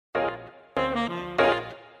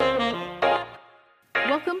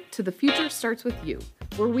Welcome to The Future Starts With You,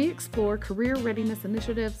 where we explore career readiness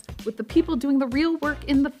initiatives with the people doing the real work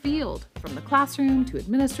in the field, from the classroom to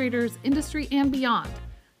administrators, industry, and beyond.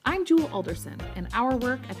 I'm Jewel Alderson, and our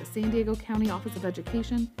work at the San Diego County Office of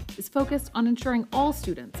Education is focused on ensuring all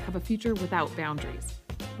students have a future without boundaries.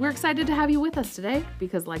 We're excited to have you with us today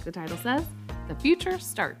because, like the title says, the future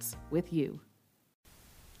starts with you.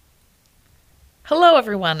 Hello,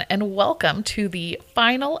 everyone, and welcome to the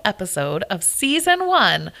final episode of Season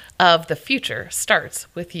 1 of The Future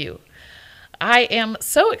Starts With You. I am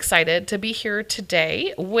so excited to be here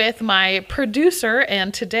today with my producer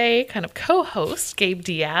and today kind of co-host, Gabe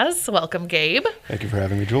Diaz. Welcome, Gabe. Thank you for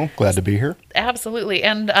having me, Jewel. Glad to be here. Absolutely.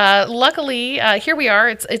 And luckily, here we are.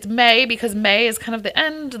 It's May because May is kind of the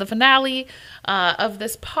end, the finale of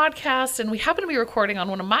this podcast. And we happen to be recording on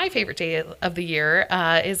one of my favorite days of the year,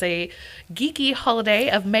 is a geeky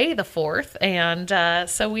holiday of May the 4th. And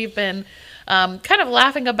so we've been kind of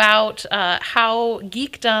laughing about how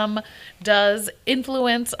geekdom does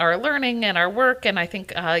influence our learning and our work. And I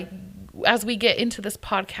think as we get into this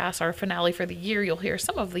podcast, our finale for the year, you'll hear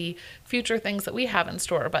some of the future things that we have in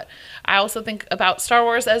store. But I also think about Star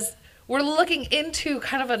Wars as we're looking into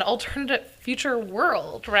kind of an alternate future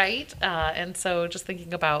world, right? And so just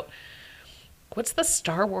thinking about what's the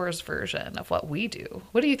Star Wars version of what we do?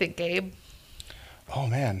 What do you think, Gabe? Oh,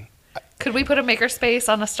 man. Could we put a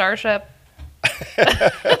makerspace on a starship?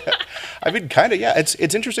 I mean, kind of, yeah.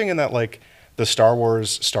 It's interesting in that, like, the Star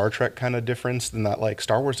Wars, Star Trek kind of difference in that, like,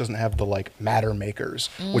 Star Wars doesn't have the, like, matter makers,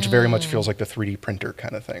 which very much feels like the 3D printer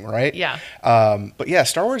kind of thing, right? Yeah. But yeah,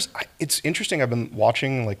 Star Wars, it's interesting. I've been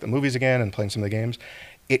watching, like, the movies again and playing some of the games.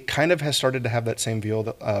 It kind of has started to have that same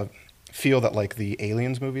feel that like the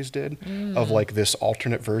Aliens movies did of like this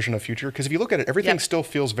alternate version of future. Because if you look at it, everything still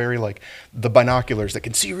feels very like the binoculars that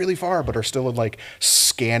can see really far, but are still in like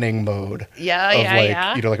scanning mode.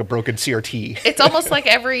 Yeah. You know, like a broken CRT. It's almost like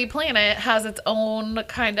every planet has its own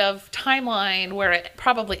kind of timeline where it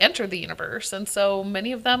probably entered the universe. And so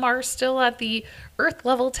many of them are still at the Earth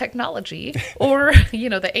level technology or, you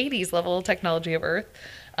know, the 80s level technology of Earth.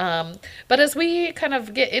 But as we kind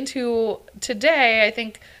of get into today, I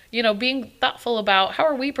think, you know, being thoughtful about how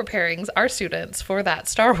are we preparing our students for that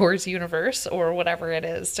Star Wars universe or whatever it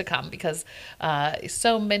is to come, because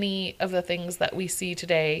so many of the things that we see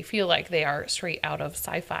today feel like they are straight out of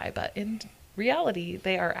sci-fi, but in reality,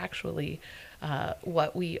 they are actually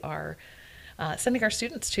what we are sending our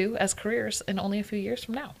students to as careers in only a few years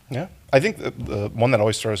from now. Yeah. I think the one that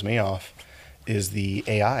always throws me off is the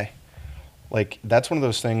AI. Like, that's one of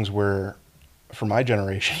those things where, for my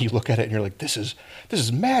generation, you look at it and you're like, this is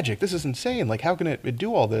magic. This is insane. Like, how can it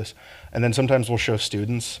do all this? And then sometimes we'll show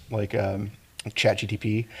students like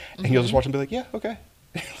ChatGPT, and you'll just watch them be like, yeah, okay.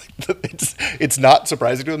 It's not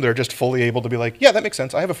surprising to them. They're just fully able to be like, yeah, that makes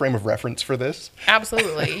sense. I have a frame of reference for this.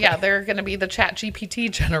 Absolutely. Yeah, they're going to be the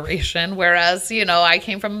ChatGPT generation, whereas, you know, I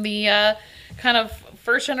came from the kind of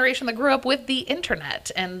first generation that grew up with the internet,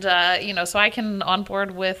 and you know, so I can onboard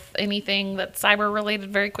with anything that's cyber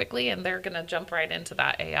related very quickly, and they're going to jump right into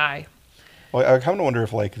that AI. Well, I kind of wonder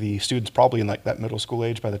if like the students probably in like that middle school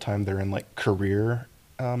age, by the time they're in like career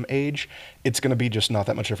age, it's going to be just not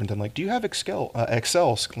that much different than like, do you have Excel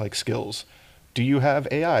like skills? Do you have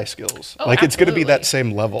AI skills? Oh, like, absolutely. It's going to be that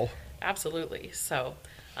same level. Absolutely. So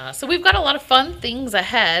we've got a lot of fun things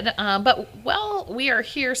ahead, but while we are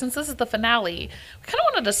here, since this is the finale, we kind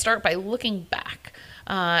of wanted to start by looking back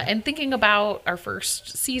and thinking about our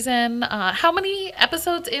first season. How many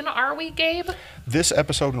episodes in are we, Gabe? This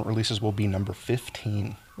episode when it releases will be number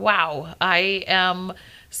 15. Wow. I am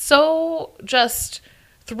so just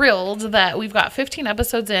thrilled that we've got 15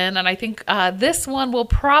 episodes in, and I think this one will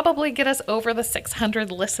probably get us over the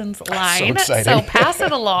 600 listens line. So pass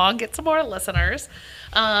it along, get some more listeners.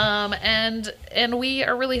 And we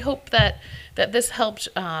are really hope that this helped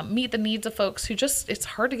meet the needs of folks who just, it's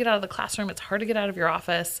hard to get out of the classroom, it's hard to get out of your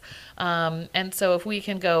office. And so if we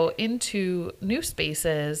can go into new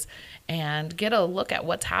spaces and get a look at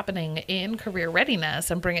what's happening in career readiness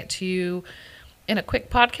and bring it to you in a quick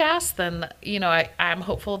podcast, then, you know, I'm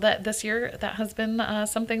hopeful that this year that has been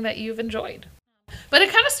something that you've enjoyed. But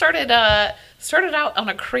it kind of started out on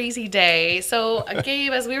a crazy day. So,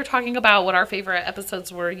 Gabe, as we were talking about what our favorite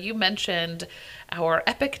episodes were, you mentioned our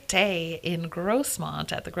epic day in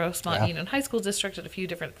Grossmont at the Grossmont Union High School District at a few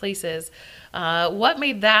different places. What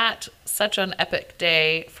made that such an epic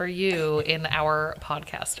day for you in our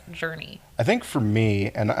podcast journey? I think for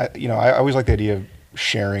me, and I always like the idea of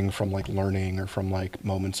sharing from like learning or from like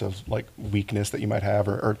moments of like weakness that you might have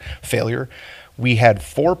or failure. We had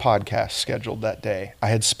 4 podcasts scheduled that day. I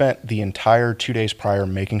had spent the entire 2 days prior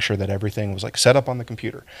making sure that everything was like set up on the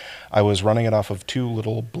computer. I was running it off of 2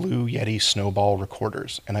 little Blue Yeti Snowball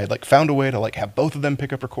recorders, and I had like found a way to like have both of them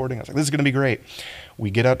pick up recording. I was like, this is going to be great. We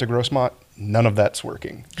get out to Grossmont, none of that's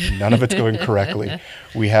working. None of it's going correctly.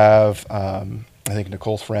 We have, I think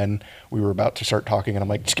Nicole's friend, we were about to start talking, and I'm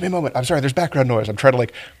like, just give me a moment. I'm sorry, there's background noise. I'm trying to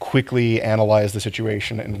like quickly analyze the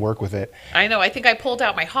situation and work with it. I know. I think I pulled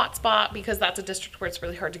out my hotspot because that's a district where it's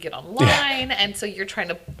really hard to get online. Yeah. And so you're trying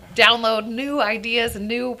to download new ideas and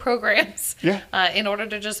new programs in order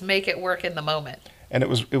to just make it work in the moment. And it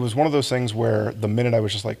was one of those things where the minute I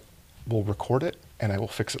was just like, we'll record it and I will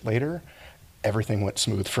fix it later, everything went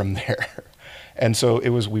smooth from there. And so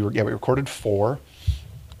we recorded 4.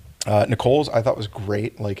 Nicole's I thought was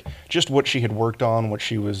great, like just what she had worked on, what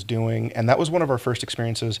she was doing. And that was one of our first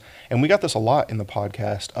experiences. And we got this a lot in the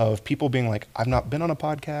podcast of people being like, I've not been on a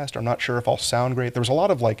podcast. I'm not sure if I'll sound great. There was a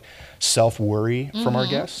lot of like self-worry from our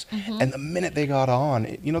guests. And the minute they got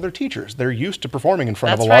on, they're teachers. They're used to performing in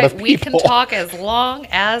front of a lot of people. We can talk as long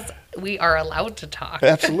as we are allowed to talk.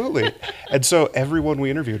 Absolutely. And so everyone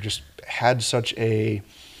we interviewed just had such a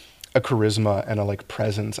charisma and a like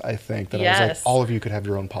presence, I think, that I was like, all of you could have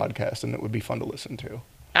your own podcast and it would be fun to listen to.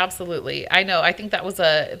 Absolutely. I know. I think that was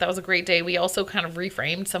a great day. We also kind of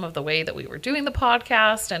reframed some of the way that we were doing the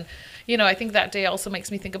podcast. And, I think that day also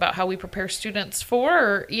makes me think about how we prepare students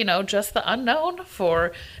for, just the unknown,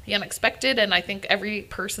 for the unexpected. And I think every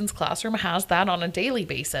person's classroom has that on a daily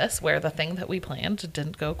basis where the thing that we planned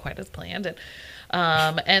didn't go quite as planned.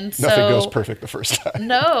 And so nothing goes perfect the first time.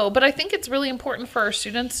 No, but I think it's really important for our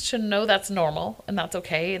students to know that's normal and that's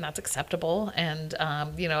okay and that's acceptable. And,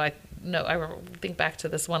 I think back to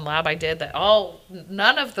this one lab I did that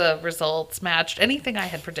none of the results matched anything I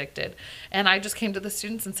had predicted. And I just came to the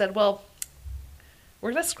students and said, well,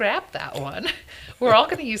 we're going to scrap that one. We're all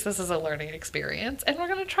going to use this as a learning experience, and we're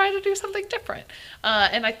going to try to do something different.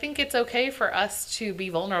 And I think it's okay for us to be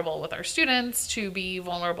vulnerable with our students, to be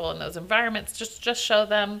vulnerable in those environments, just show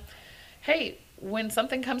them, hey, when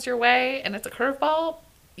something comes your way and it's a curveball,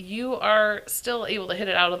 you are still able to hit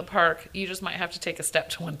it out of the park. You just might have to take a step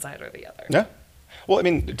to one side or the other. Yeah. Well, I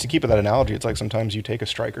mean, to keep with that analogy, it's like sometimes you take a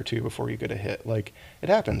strike or two before you get a hit. Like, it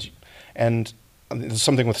happens. And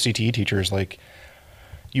something with CTE teachers, like,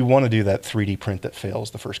 you want to do that 3D print that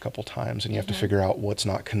fails the first couple times, and you have to figure out what's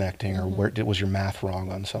not connecting, or where was your math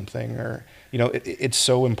wrong on something, or it's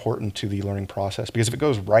so important to the learning process, because if it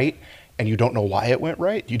goes right and you don't know why it went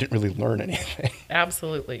right, you didn't really learn anything.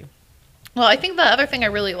 Absolutely. Well, I think the other thing I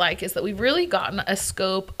really like is that we've really gotten a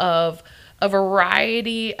scope of a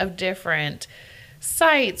variety of different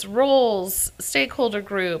sites, roles, stakeholder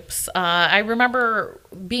groups. I remember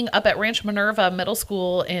being up at Rancho Minerva Middle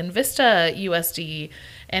School in Vista USD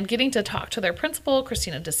and getting to talk to their principal,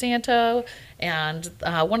 Christina DeSanto, and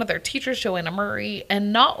one of their teachers, Joanna Murray,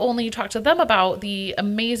 and not only talk to them about the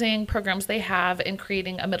amazing programs they have in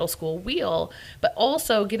creating a middle school wheel, but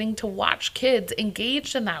also getting to watch kids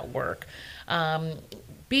engaged in that work.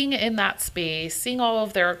 Being in that space, seeing all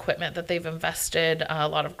of their equipment that they've invested a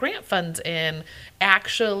lot of grant funds in,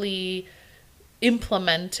 actually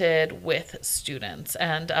implemented with students.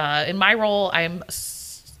 And in my role,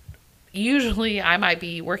 usually I might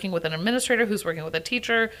be working with an administrator who's working with a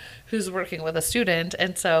teacher who's working with a student.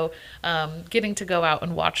 And so getting to go out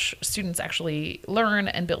and watch students actually learn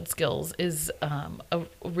and build skills is a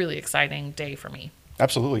really exciting day for me.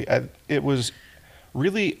 Absolutely. It was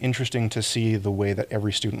really interesting to see the way that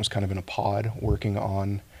every student was kind of in a pod working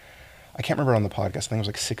on, I can't remember on the podcast, I think it was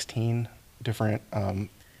like 16 different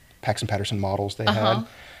Paxson Patterson models they had.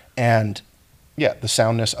 And yeah, the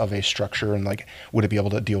soundness of a structure, and like, would it be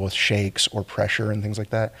able to deal with shakes or pressure and things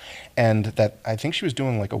like that. And that, I think she was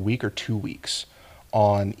doing like a week or 2 weeks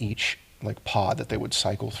on each like pod that they would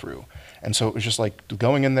cycle through. And so it was just like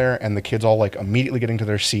going in there and the kids all like immediately getting to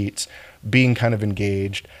their seats, being kind of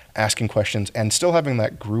engaged, asking questions, and still having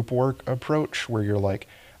that group work approach where you're like,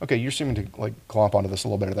 okay, you're seeming to like glomp onto this a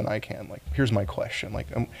little better than I can. Like, here's my question.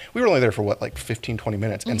 Like, we were only there for what, like 15, 20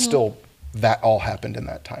 minutes, and still that all happened in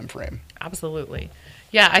that time frame. Absolutely.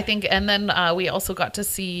 Yeah, I think, and then we also got to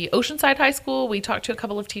see Oceanside High School. We talked to a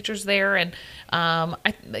couple of teachers there, and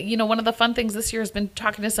one of the fun things this year has been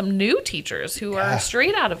talking to some new teachers who are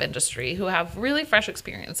straight out of industry, who have really fresh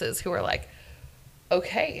experiences, who are like,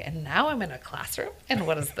 okay, and now I'm in a classroom, and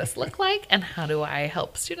what does this look like, and how do I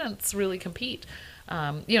help students really compete?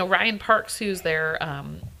 Ryan Parks, who's their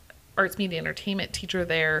arts media entertainment teacher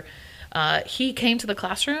there, He came to the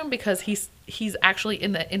classroom because he's actually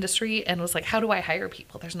in the industry and was like, how do I hire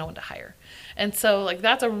people? There's no one to hire. And so like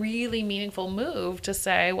that's a really meaningful move to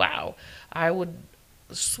say, wow, I would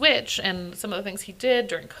switch. And some of the things he did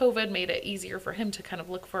during COVID made it easier for him to kind of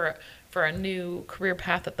look for a new career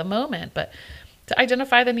path at the moment. But to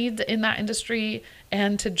identify the needs in that industry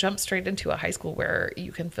and to jump straight into a high school where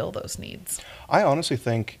you can fill those needs. I honestly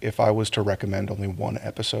think if I was to recommend only one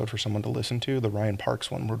episode for someone to listen to, the Ryan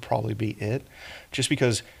Parks one would probably be it. Just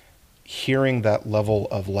because hearing that level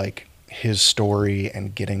of like his story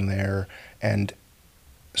and getting there and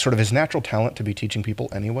sort of his natural talent to be teaching people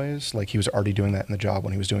anyways, like he was already doing that in the job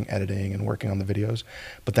when he was doing editing and working on the videos,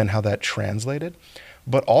 but then how that translated,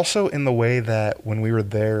 but also in the way that when we were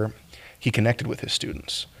there, he connected with his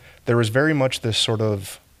students. There was very much this sort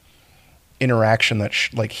of interaction that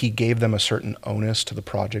like he gave them a certain onus to the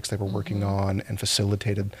projects they were working on and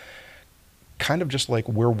facilitated kind of just like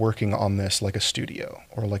we're working on this like a studio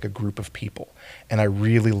or like a group of people. And I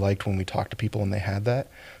really liked when we talked to people and they had that.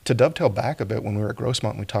 To dovetail back a bit, when we were at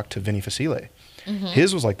Grossmont and we talked to Vinny Facile,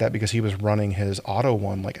 his was like that because he was running his auto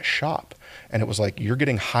one like a shop. And it was like, you're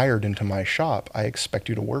getting hired into my shop. I expect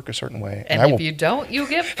you to work a certain way. And if you don't, you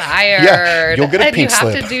get fired. Yeah, you'll get a pink slip.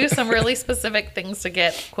 And you have to do some really specific things to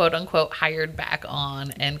get, quote unquote, hired back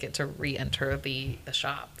on and get to re-enter the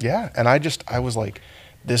shop. Yeah, and I was like,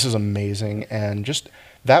 this is amazing. And just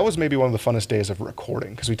that was maybe one of the funnest days of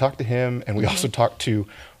recording because we talked to him and we also talked to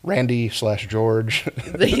Randy/George.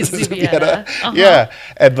 Zubieta. Yeah.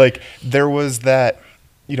 And like there was that,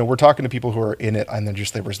 you know, we're talking to people who are in it and then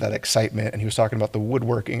just there was that excitement and he was talking about the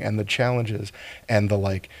woodworking and the challenges and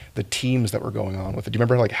the teams that were going on with it. Do you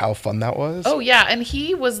remember like how fun that was? Oh yeah. And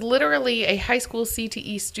he was literally a high school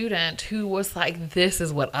CTE student who was like, this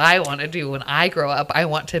is what I want to do when I grow up. I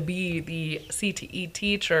want to be the CTE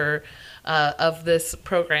teacher of this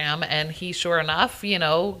program. And he, sure enough, you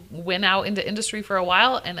know, went out into industry for a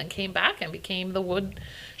while and then came back and became the wood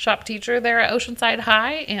shop teacher there at Oceanside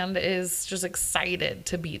High and is just excited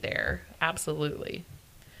to be there. Absolutely.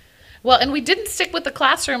 Well, and we didn't stick with the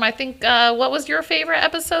classroom. I think, what was your favorite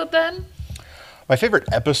episode then? My favorite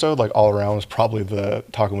episode, like all around, was probably the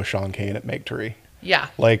talking with Sean Kane at Make2Re. Yeah.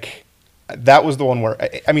 Like, that was the one where,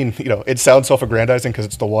 I mean, you know, it sounds self-aggrandizing because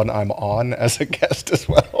it's the one I'm on as a guest as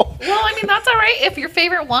well. Well, I mean, that's all right. If your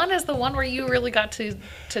favorite one is the one where you really got to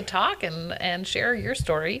talk and share your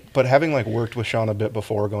story. But having like worked with Sean a bit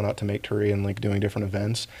before, going out to Make2Re and like doing different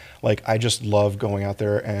events, like I just love going out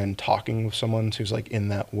there and talking with someone who's like in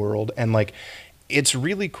that world. And like, it's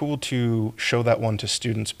really cool to show that one to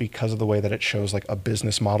students because of the way that it shows like a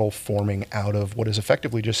business model forming out of what is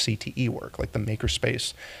effectively just CTE work, like the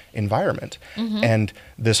makerspace environment. And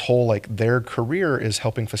this whole like their career is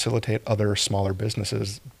helping facilitate other smaller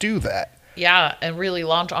businesses do that. Yeah, and really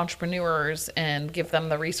launch entrepreneurs and give them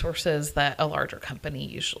the resources that a larger company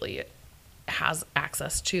usually has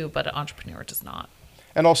access to, but an entrepreneur does not.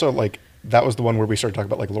 And also like that was the one where we started talking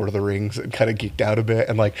about like Lord of the Rings and kind of geeked out a bit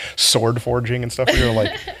and like sword forging and stuff. We were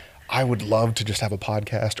like, I would love to just have a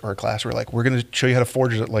podcast or a class where like, we're going to show you how to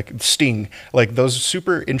forge it, like Sting, like those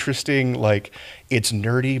super interesting, like it's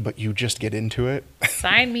nerdy, but you just get into it.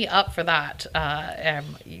 Sign me up for that. I'm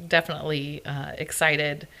definitely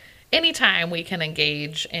excited. Anytime we can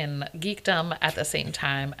engage in geekdom at the same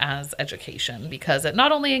time as education, because it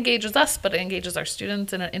not only engages us, but it engages our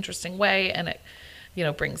students in an interesting way. And it, you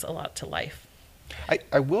know, brings a lot to life.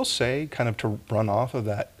 I will say, kind of to run off of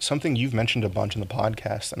that, something you've mentioned a bunch in the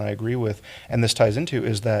podcast, and I agree with, and this ties into,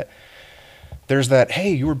 is that there's that,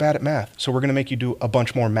 hey, you were bad at math, so we're going to make you do a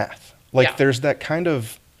bunch more math. Like, there's that kind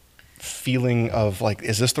of feeling of, like,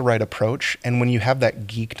 is this the right approach? And when you have that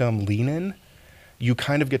geekdom lean in, you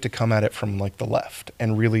kind of get to come at it from like the left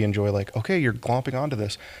and really enjoy like, okay, you're glomping onto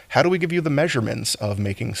this. How do we give you the measurements of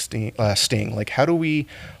making Sting? Like, how do we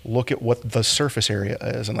look at what the surface area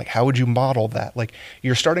is? And like, how would you model that? Like,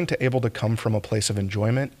 you're starting to able to come from a place of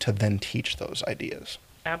enjoyment to then teach those ideas.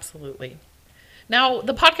 Absolutely. Now,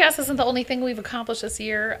 the podcast isn't the only thing we've accomplished this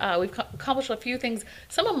year. We've accomplished a few things.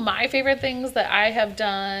 Some of my favorite things that I have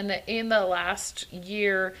done in the last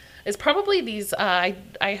year is probably these. I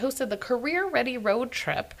hosted the Career Ready Road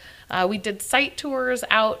Trip. We did site tours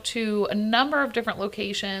out to a number of different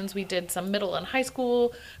locations. We did some middle and high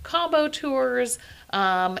school combo tours.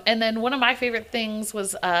 And then one of my favorite things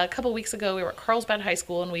was a couple weeks ago, we were at Carlsbad High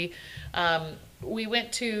School, and we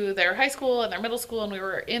went to their high school and their middle school, and we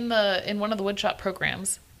were in one of the woodshop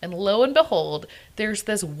programs. And lo and behold, there's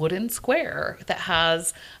this wooden square that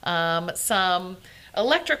has some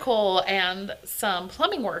electrical and some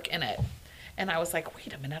plumbing work in it. And I was like,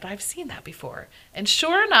 wait a minute, I've seen that before. And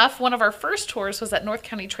sure enough, one of our first tours was at North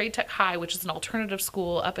County Trade Tech High, which is an alternative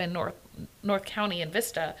school up in North County in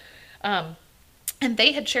Vista. And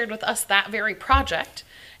they had shared with us that very project.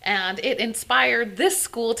 And it inspired this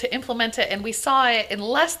school to implement it. And we saw it in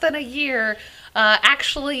less than a year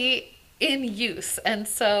actually in use. And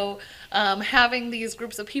so having these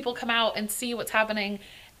groups of people come out and see what's happening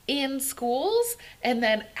in schools and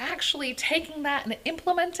then actually taking that and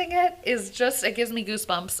implementing it is just, it gives me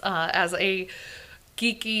goosebumps as a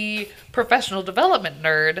geeky professional development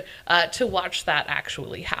nerd to watch that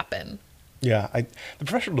actually happen. Yeah, the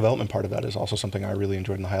professional development part of that is also something I really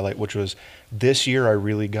enjoyed in the highlight, which was this year I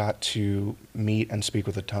really got to meet and speak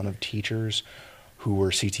with a ton of teachers who were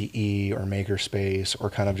CTE or makerspace or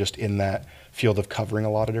kind of just in that field of covering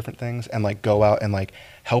a lot of different things, and like go out and like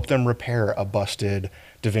help them repair a busted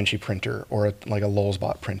DaVinci printer or a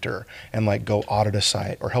Lulzbot printer, and like go audit a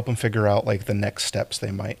site or help them figure out like the next steps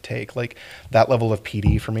they might take. Like that level of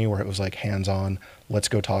PD for me, where it was like hands-on, let's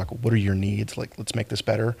go talk, what are your needs, like let's make this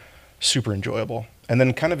better. Super enjoyable. And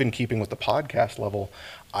then kind of in keeping with the podcast level,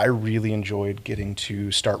 I really enjoyed getting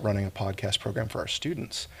to start running a podcast program for our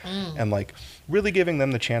students and like really giving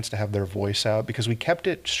them the chance to have their voice out, because we kept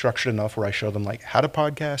it structured enough where I show them like how to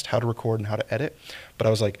podcast, how to record, and how to edit. But I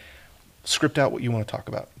was like, script out what you want to talk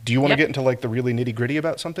about. Do you want to get into like the really nitty gritty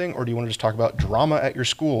about something, or do you want to just talk about drama at your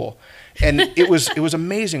school? And it was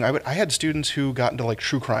amazing. I had students who got into like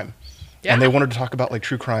true crime and they wanted to talk about like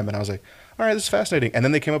true crime. And I was like, all right, this is fascinating. And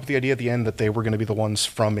then they came up with the idea at the end that they were going to be the ones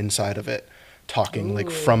from inside of it talking, like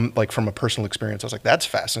from a personal experience. I was like, that's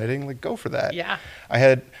fascinating. Like, go for that. Yeah. I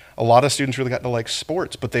had a lot of students really got into like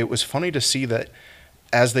sports, but it was funny to see that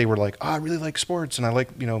as they were like, I really like sports and I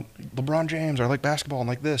like, LeBron James, or I like basketball and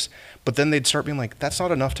like this. But then they'd start being like, that's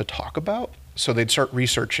not enough to talk about. So they'd start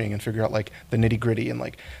researching and figure out like the nitty gritty, and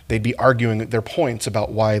like they'd be arguing their points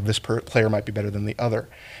about why this player might be better than the other.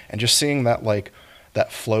 And just seeing that like that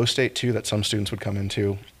flow state too that some students would come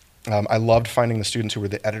into. I loved finding the students who were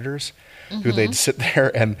the editors, who they'd sit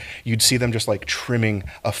there and you'd see them just like trimming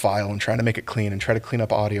a file and trying to make it clean and try to clean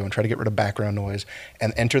up audio and try to get rid of background noise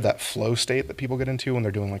and enter that flow state that people get into when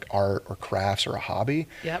they're doing like art or crafts or a hobby.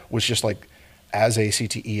 Was just like, as a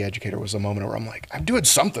CTE educator, was a moment where I'm like, I'm doing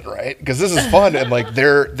something right, because this is fun. And like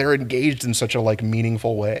they're engaged in such a like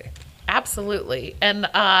meaningful way. Absolutely. And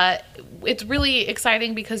it's really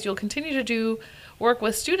exciting because you'll continue to do work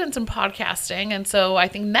with students in podcasting. And so I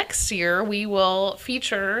think next year we will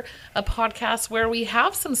feature a podcast where we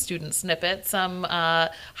have some student snippets, some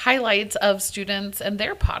highlights of students and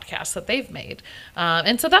their podcasts that they've made.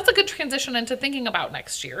 And so that's a good transition into thinking about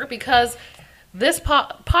next year, because this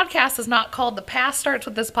podcast is not called The Past Starts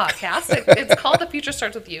With This Podcast. It's called The Future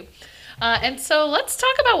Starts With You. And so let's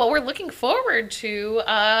talk about what we're looking forward to.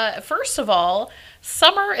 First of all,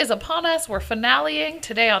 summer is upon us. We're finaleing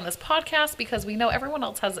today on this podcast because we know everyone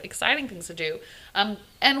else has exciting things to do.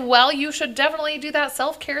 And while you should definitely do that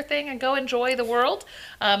self-care thing and go enjoy the world,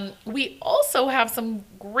 we also have some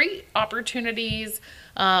great opportunities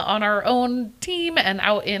on our own team and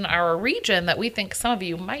out in our region that we think some of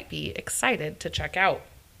you might be excited to check out.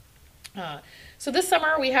 So this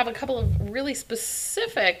summer we have a couple of really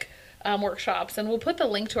specific workshops, and we'll put the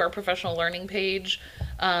link to our professional learning page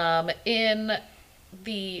in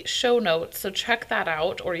the show notes, so check that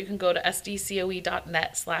out, or you can go to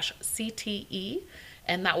sdcoe.net/CTE,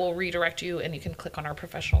 and that will redirect you, and you can click on our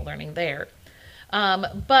professional learning there.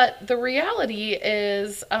 But the reality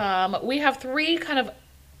is we have three kind of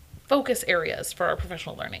focus areas for our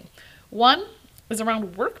professional learning. One is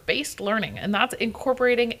around work-based learning, and that's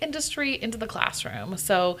incorporating industry into the classroom.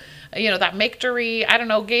 So, that Makery, I don't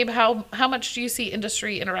know, Gabe, how much do you see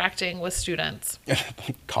industry interacting with students?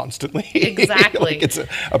 Constantly. Exactly. Like it's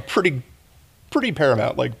a pretty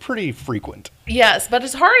paramount, like pretty frequent. Yes, but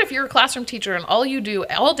it's hard if you're a classroom teacher and all you do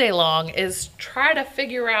all day long is try to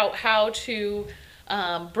figure out how to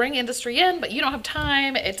bring industry in, but you don't have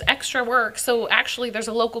time. It's extra work. So actually there's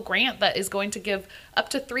a local grant that is going to give up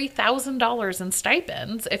to $3,000 in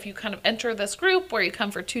stipends if you kind of enter this group where you come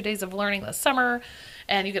for 2 days of learning this summer,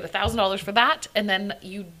 and you get $1,000 for that. And then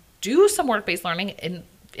you do some work-based learning and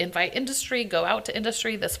invite industry, go out to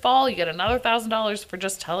industry this fall. You get another $1,000 for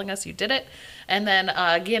just telling us you did it. And then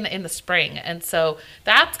again in the spring. And so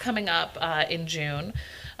that's coming up in June.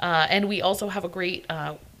 And we also have a great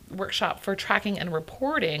workshop for tracking and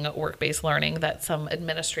reporting work-based learning that some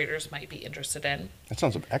administrators might be interested in. That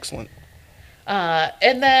sounds excellent.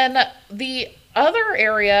 And then the other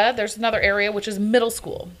area, there's another area, which is middle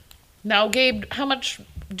school. Now, Gabe, how much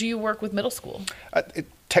do you work with middle school?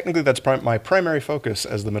 technically that's my primary focus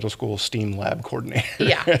as the middle school STEAM lab coordinator.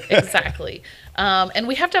 Yeah, exactly. And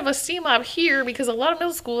we have to have a STEAM lab here because a lot of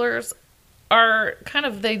middle schoolers are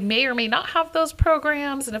they may or may not have those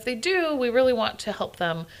programs. And if they do, we really want to help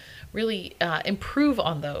them really improve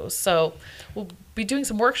on those. So we'll be doing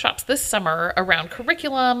some workshops this summer around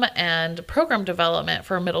curriculum and program development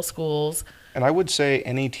for middle schools. And I would say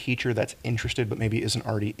any teacher that's interested but maybe isn't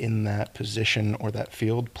already in that position or that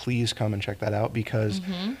field, please come and check that out, because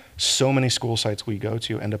so many school sites we go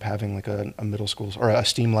to end up having like a middle school or a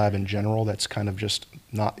STEAM lab in general that's kind of just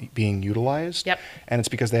not being utilized. Yep. And it's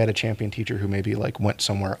because they had a champion teacher who maybe like went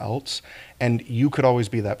somewhere else. And you could always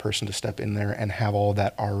be that person to step in there and have all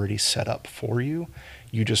that already set up for you.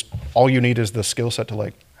 All you need is the skill set to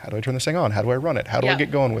like, how do I turn this thing on? How do I run it? How do I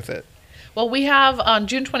get going with it? Well, we have on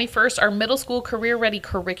June 21st our middle school career ready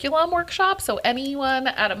curriculum workshop. So anyone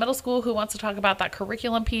at a middle school who wants to talk about that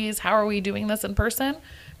curriculum piece, how are we doing this in person,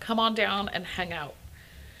 come on down and hang out.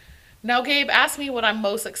 Now, Gabe, ask me what I'm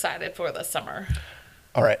most excited for this summer.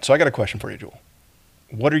 All right. So I got a question for you, Jewel.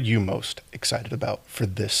 What are you most excited about for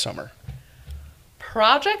this summer?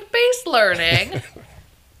 Project-based learning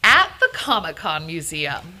at the Comic-Con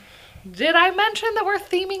Museum. Did I mention that we're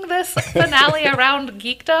theming this finale around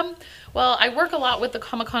geekdom? Well, I work a lot with the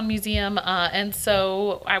Comic-Con Museum, and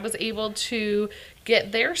so I was able to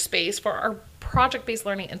get their space for our project-based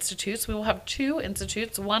learning institutes. We will have 2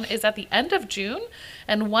 institutes. One is at the end of June,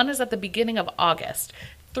 and one is at the beginning of August.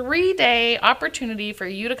 3-day opportunity for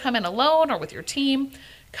you to come in alone or with your team,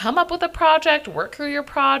 come up with a project, work through your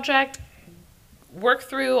project, work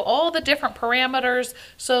through all the different parameters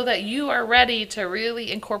so that you are ready to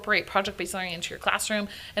really incorporate project-based learning into your classroom.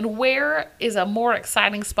 And where is a more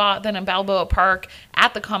exciting spot than in Balboa Park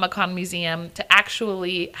at the Comic-Con Museum to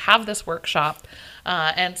actually have this workshop?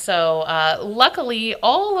 And so luckily,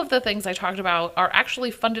 all of the things I talked about are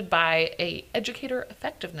actually funded by a educator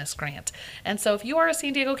effectiveness grant. And so if you are a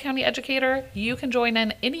San Diego County educator, you can join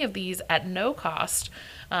in any of these at no cost.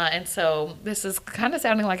 And so this is kind of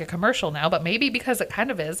sounding like a commercial now, but maybe because it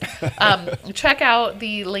kind of is. Check out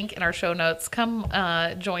the link in our show notes. Come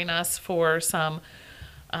join us for some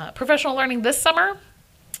professional learning this summer,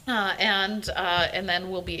 and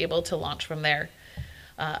then we'll be able to launch from there.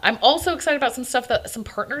 I'm also excited about some stuff that some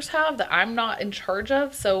partners have that I'm not in charge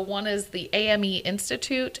of. So one is the AME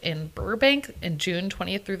Institute in Burbank in June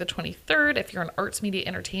 20th through the 23rd. If you're an arts, media,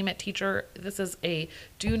 entertainment teacher, this is a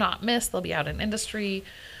do not miss. They'll be out in industry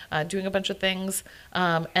doing a bunch of things.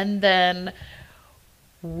 And then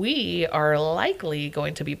we are likely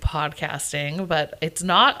going to be podcasting, but it's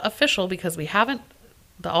not official because we haven't.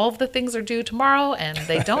 All of the things are due tomorrow, and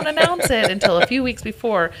they don't announce it until a few weeks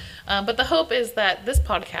before. But the hope is that this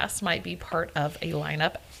podcast might be part of a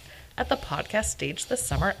lineup at the podcast stage this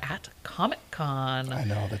summer at Comic-Con. I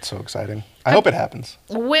know, that's so exciting. I hope it happens.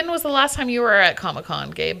 When was the last time you were at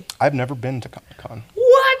Comic-Con, Gabe? I've never been to Comic-Con.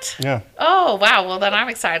 What? Yeah. Oh, wow. Well, then I'm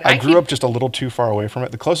excited. I grew up just a little too far away from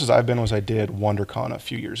it. The closest I've been was I did WonderCon a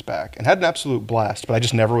few years back and had an absolute blast, but I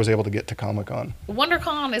just never was able to get to Comic-Con.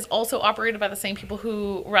 WonderCon is also operated by the same people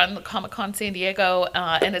who run the Comic-Con San Diego,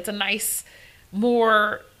 and it's a nice,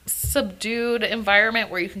 more subdued environment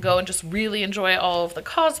where you can go and just really enjoy all of the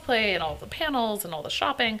cosplay and all of the panels and all the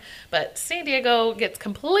shopping. But San Diego gets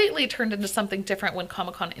completely turned into something different when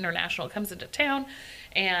Comic-Con International comes into town.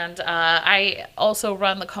 And I also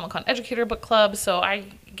run the Comic-Con Educator Book Club, so I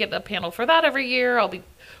get a panel for that every year. I'll be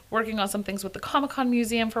working on some things with the Comic-Con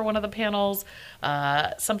Museum for one of the panels,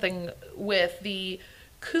 something with the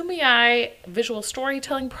Kumeyaay visual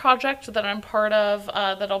storytelling project that I'm part of,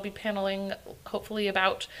 that I'll be paneling hopefully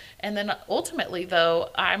about. And then ultimately, though,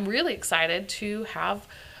 I'm really excited to have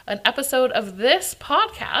an episode of this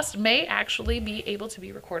podcast may actually be able to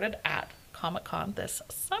be recorded at Comic-Con this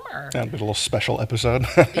summer. Yeah, a little special episode.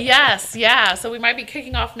 Yes, yeah. So we might be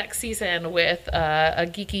kicking off next season with a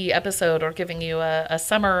geeky episode or giving you a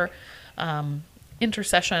summer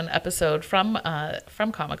intercession episode from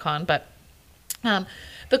Comic-Con. But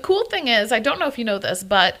the cool thing is, I don't know if you know this,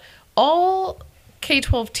 but all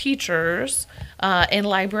K-12 teachers and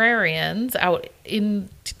librarians out in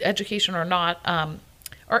education or not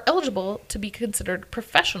are eligible to be considered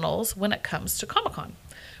professionals when it comes to Comic-Con.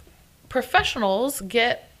 Professionals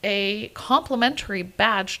get a complimentary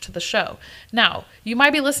badge to the show. Now, you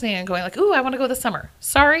might be listening and going like, ooh, I want to go this summer.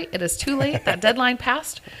 Sorry, it is too late. That deadline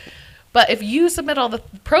passed. But if you submit all the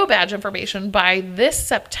pro badge information by this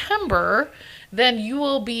September, then you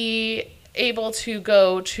will be able to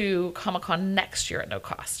go to Comic-Con next year at no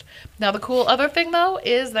cost. Now, the cool other thing, though,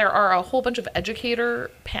 is there are a whole bunch of educator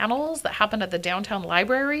panels that happen at the downtown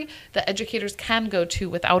library that educators can go to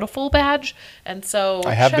without a full badge. And so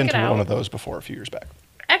I have check been it to out. one of those before a few years back.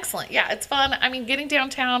 Excellent. Yeah, it's fun. I mean, getting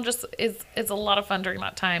downtown just is a lot of fun during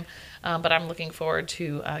that time. But I'm looking forward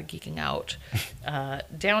to geeking out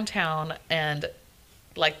downtown, and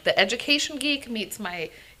like the education geek meets my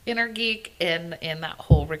inner geek in that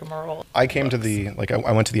whole rigmarole. I came to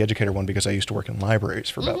I went to the educator one because I used to work in libraries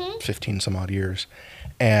for about 15 some odd years.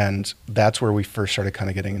 And that's where we first started kind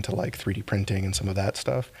of getting into like 3D printing and some of that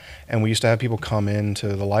stuff. And we used to have people come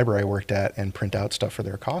into the library I worked at and print out stuff for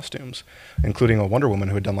their costumes, including a Wonder Woman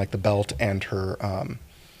who had done like the belt and her,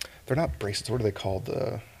 they're not bracelets, what are they called?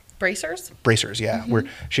 Bracers? Bracers, yeah. Where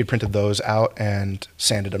she'd printed those out and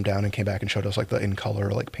sanded them down and came back and showed us like the in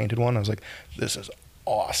color, like painted one. I was like, this is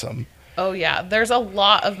awesome. Oh yeah, there's a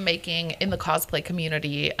lot of making in the cosplay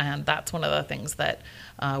community, and that's one of the things that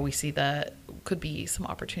we see that could be some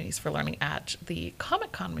opportunities for learning at the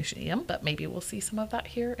Comic-Con Museum, but maybe we'll see some of that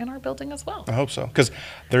here in our building as well. I hope so, because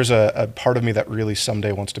there's a part of me that really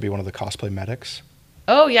someday wants to be one of the cosplay medics.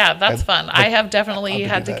 Oh yeah, that's fun. I have definitely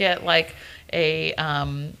I'd had to get like a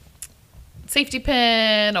safety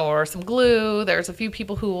pin or some glue. There's a few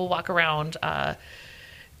people who will walk around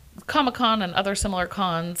Comic-Con and other similar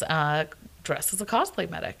cons dressed as a cosplay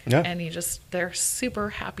medic. Yeah. And they're super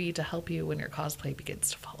happy to help you when your cosplay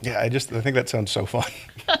begins to fall apart. Yeah, I think that sounds so fun.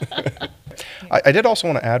 I did also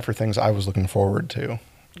want to add for things I was looking forward to.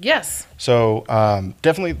 Yes. So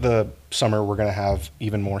definitely the summer, we're going to have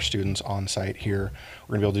even more students on site here.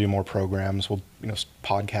 We're going to be able to do more programs.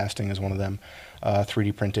 Podcasting is one of them,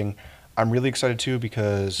 3D printing. I'm really excited too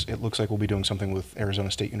because it looks like we'll be doing something with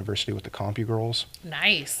Arizona State University with the CompuGirls.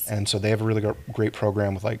 Nice. And so they have a really great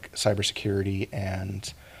program with like cybersecurity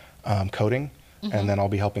and coding. And then I'll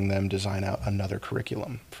be helping them design out another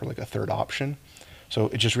curriculum for like a third option. So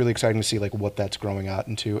it's just really exciting to see like what that's growing out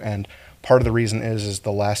into. And part of the reason is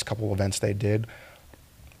the last couple of events they did,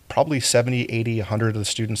 probably 70, 80, 100 of the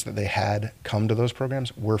students that they had come to those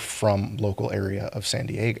programs were from local area of San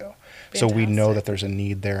Diego. So we know Fantastic. that there's a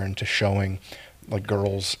need there into showing like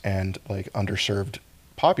girls and like underserved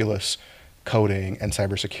populace coding and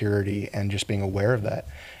cybersecurity and just being aware of that.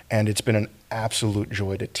 And it's been an absolute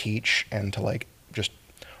joy to teach and to like just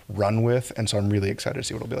run with. And so I'm really excited to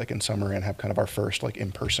see what it'll be like in summer and have kind of our first like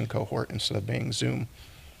in-person cohort instead of being Zoom.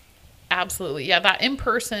 Absolutely. Yeah, that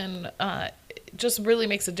in-person just really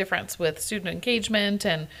makes a difference with student engagement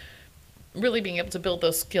and really being able to build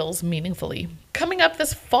those skills meaningfully. Coming up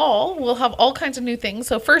this fall, we'll have all kinds of new things.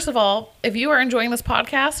 So first of all, if you are enjoying this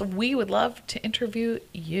podcast, we would love to interview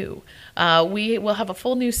you. We will have a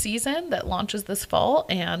full new season that launches this fall,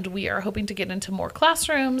 and we are hoping to get into more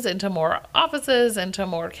classrooms, into more offices, into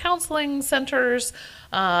more counseling centers,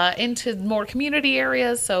 into more community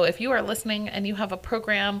areas. So if you are listening and you have a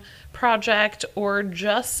program, project, or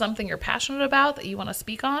just something you're passionate about that you want to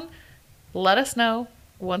speak on, let us know.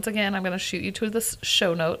 Once again, I'm going to shoot you to the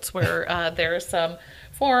show notes where there are some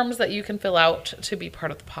forms that you can fill out to be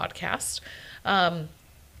part of the podcast.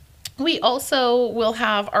 We also will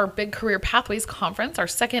have our Big Career Pathways Conference, our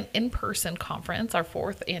second in-person conference, our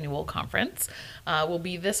fourth annual conference. Will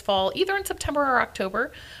be this fall, either in September or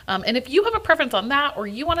October. And if you have a preference on that, or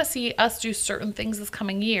you want to see us do certain things this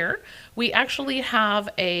coming year, we actually have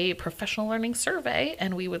a professional learning survey,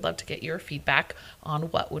 and we would love to get your feedback on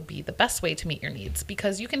what would be the best way to meet your needs.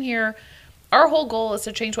 Because you can hear, our whole goal is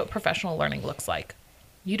to change what professional learning looks like.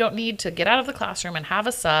 You don't need to get out of the classroom and have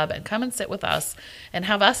a sub and come and sit with us and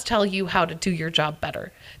have us tell you how to do your job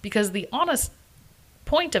better. Because the honest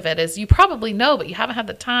point of it is you probably know, but you haven't had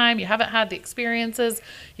the time, you haven't had the experiences,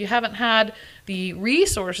 you haven't had the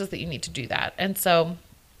resources that you need to do that. And so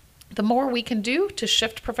the more we can do to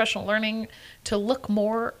shift professional learning to look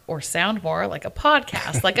more or sound more like a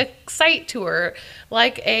podcast, like a site tour,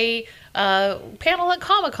 like a panel at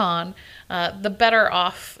Comic-Con, the better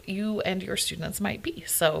off you and your students might be.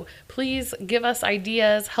 So please give us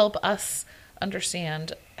ideas, help us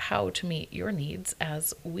understand how to meet your needs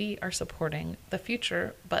as we are supporting the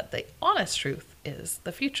future. But the honest truth is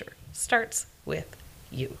the future starts with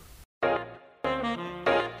you.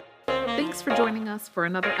 Thanks for joining us for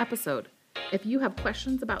another episode. If you have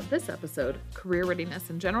questions about this episode, career readiness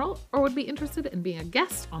in general, or would be interested in being a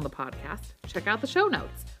guest on the podcast, check out the show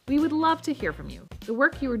notes. We would love to hear from you. The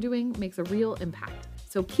work you are doing makes a real impact.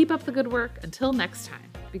 So keep up the good work until next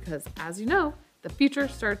time, because as you know, the future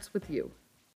starts with you.